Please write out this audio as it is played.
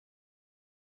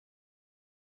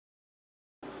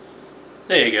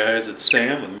Hey guys, it's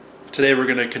Sam. Today we're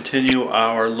going to continue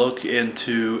our look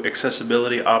into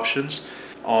accessibility options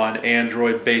on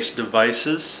Android-based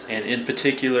devices, and in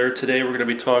particular today we're going to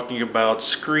be talking about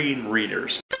screen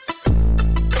readers.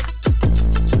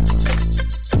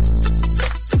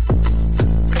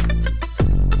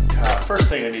 First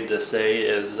thing I need to say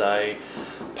is I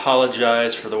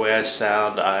apologize for the way I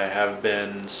sound. I have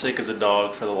been sick as a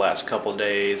dog for the last couple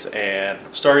days and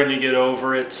I'm starting to get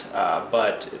over it,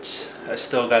 but I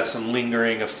still got some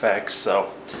lingering effects,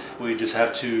 so we just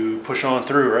have to push on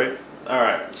through, right?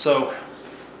 Alright, so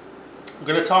I'm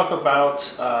going to talk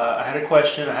about, I had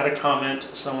a comment,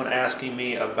 someone asking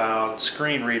me about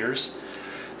screen readers,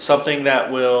 something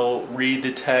that will read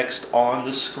the text on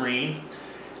the screen,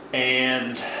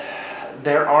 and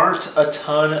there aren't a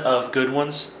ton of good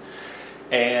ones,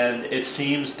 and it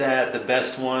seems that the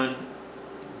best one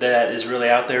that is really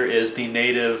out there is the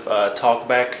native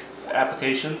TalkBack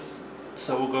application.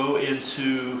 So we'll go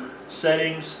into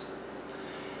settings,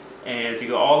 and if you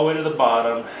go all the way to the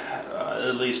bottom,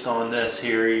 at least on this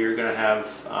here, you're going to have,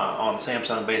 on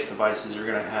Samsung based devices, you're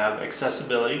going to have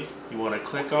accessibility. You want to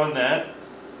click on that.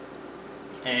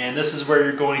 And this is where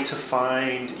you're going to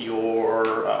find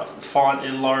your font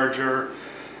enlarger.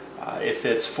 If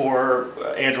it's for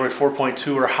Android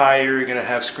 4.2 or higher, you're going to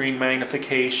have screen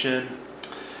magnification.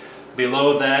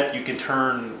 Below that, you can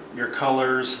turn your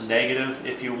colors negative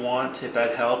if you want, if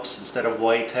that helps. Instead of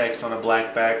white text on a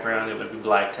black background, it would be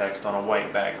black text on a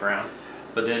white background.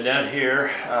 But then down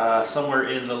here, somewhere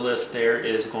in the list there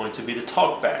is going to be the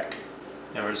TalkBack.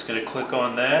 And we're just going to click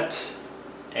on that,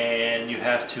 and you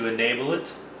have to enable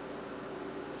it,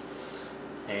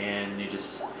 and you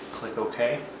just click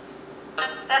OK.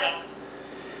 Settings.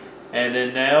 And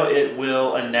then now it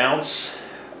will announce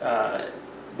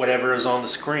whatever is on the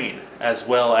screen, as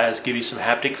well as give you some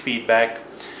haptic feedback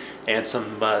and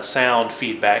some sound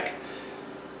feedback.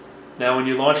 Now when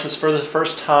you launch this for the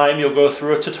first time, you'll go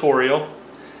through a tutorial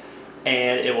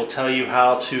and it will tell you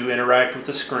how to interact with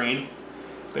the screen.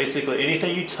 Basically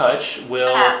anything you touch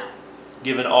will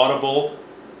give an audible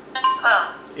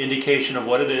indication of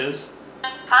what it is.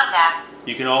 Contacts.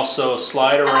 You can also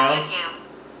slide around. YouTube.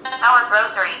 Our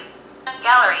groceries.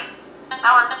 Gallery.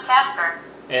 Our tasker.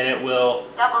 And it will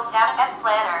double tap S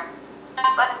Planner.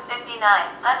 Button 59.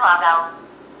 Unlock out.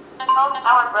 Home.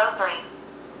 Our groceries.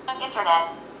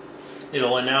 Internet.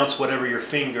 It'll announce whatever your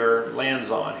finger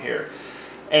lands on here.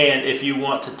 And if you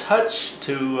want to touch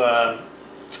to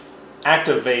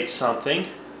activate something,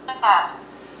 apps,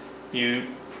 you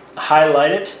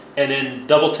highlight it and then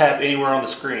double tap anywhere on the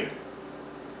screen.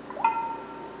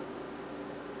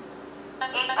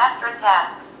 8 Astra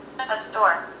tasks. App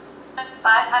Store.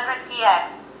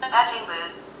 500px. Matching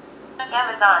booth.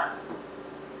 Amazon.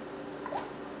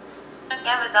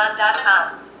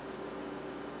 Amazon.com.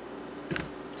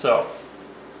 So,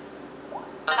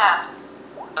 apps.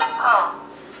 Home.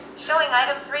 Showing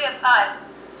item 3 of 5.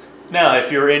 now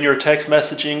if you're in your text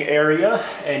messaging area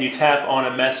and you tap on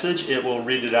a message, it will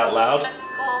read it out loud.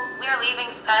 Cool, we're leaving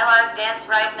Skylar's dance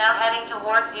right now, heading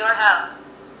towards your house.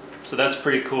 So that's a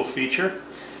pretty cool feature.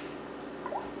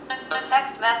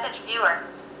 Text message viewer.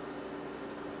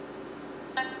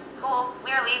 Cool,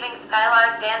 we're leaving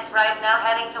Skylar's dance right now,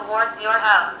 heading towards your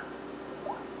house.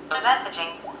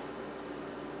 Messaging.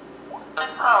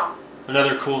 Home.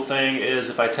 Another cool thing is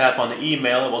if I tap on the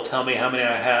email, it will tell me how many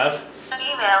I have.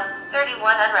 Email,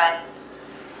 31 unread.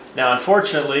 Now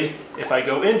unfortunately, if I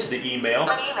go into the email,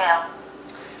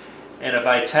 and if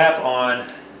I tap on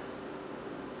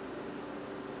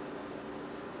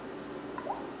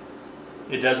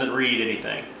it doesn't read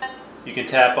anything. You can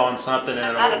tap on something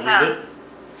and it will read it.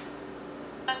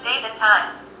 Date and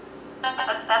time.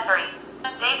 Accessory.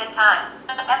 Date and time.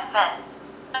 S Pen.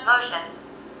 Motion.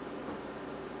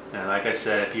 And like I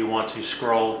said, if you want to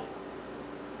scroll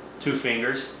 2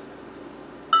 fingers.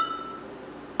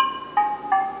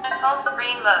 Home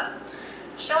screen mode.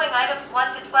 Showing items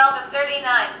 1 to 12 of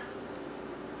 39.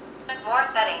 More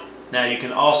settings. Now you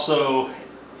can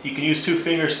use 2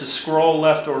 fingers to scroll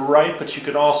left or right, but you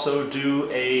can also do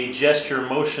a gesture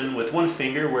motion with 1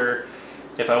 finger where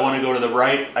if I want to go to the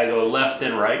right, I go left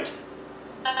then right.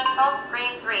 Home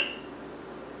screen 3.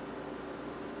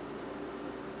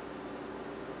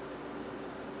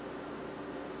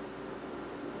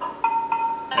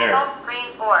 There. Home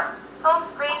screen 4. Home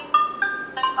screen.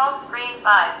 Home screen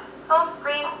 5. Home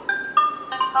screen.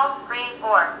 Home screen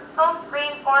 4. Home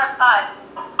screen 4 of 5.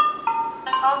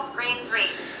 Home screen 3.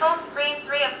 Home screen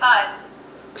 3 of 5.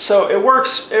 So it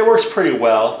works pretty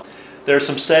well. There's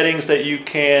some settings that you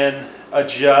can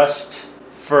adjust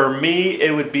For me,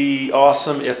 it would be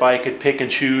awesome if I could pick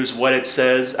and choose what it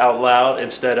says out loud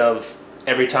instead of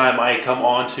every time I come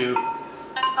on to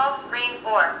home screen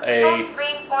 4, home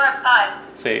screen 4 of 5.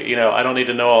 Say, you know, I don't need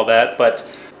to know all that, but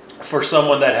for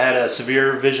someone that had a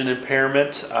severe vision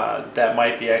impairment, that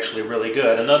might be actually really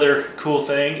good. Another cool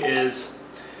thing is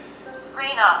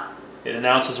screen off. It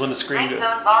announces when the screen goes.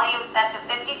 Ringtone volume set to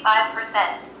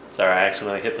 55%. Sorry, I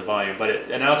accidentally hit the volume, but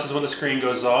it announces when the screen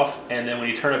goes off, and then when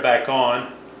you turn it back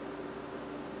on,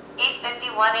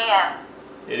 8:51 a.m.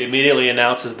 it immediately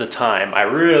announces the time. I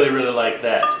really like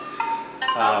that.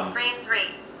 Home screen 3.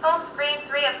 Home screen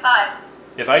 3 of 5.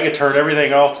 If I could turn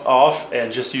everything else off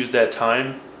and just use that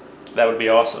time, that would be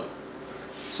awesome.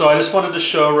 So I just wanted to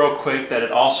show real quick that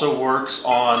it also works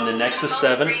on the Nexus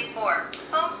 7. Home screen 4.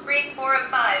 Home screen 4 of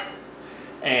 5.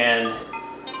 And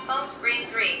home screen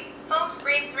 3. Home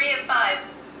screen 3 of 5.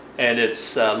 And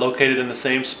it's located in the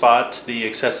same spot, the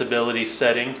accessibility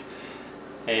setting.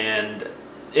 And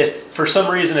if for some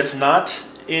reason it's not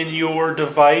in your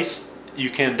device, you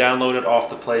can download it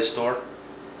off the Play Store.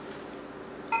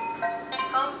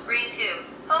 Home screen 2.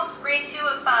 Home screen 2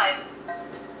 of 5.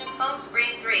 Home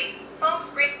screen 3. Home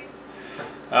screen.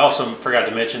 I also forgot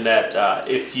to mention that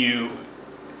if you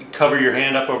cover your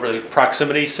hand up over the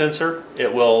proximity sensor,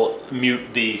 it will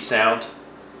mute the sound.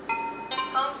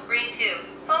 Home screen 2.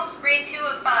 Home screen 2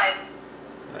 of 5.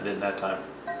 I didn't that time.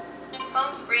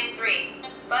 Home screen 3.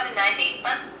 Button 90.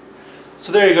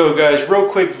 So there you go, guys. Real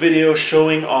quick video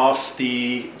showing off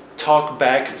the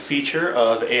talkback feature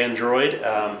of Android,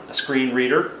 a screen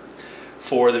reader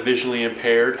for the visually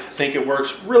impaired. I think it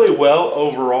works really well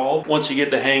overall once you get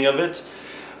the hang of it.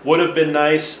 Would have been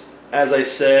nice, as I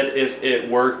said, if it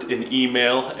worked in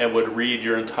email and would read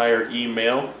your entire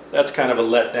email. That's kind of a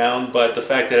letdown, but the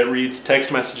fact that it reads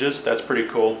text messages, that's pretty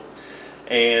cool.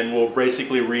 And will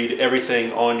basically read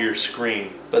everything on your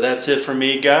screen. But that's it for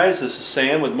me, guys. This is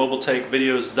Sam with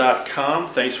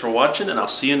MobileTechVideos.com. Thanks for watching, and I'll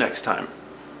see you next time.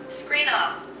 Screen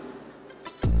off.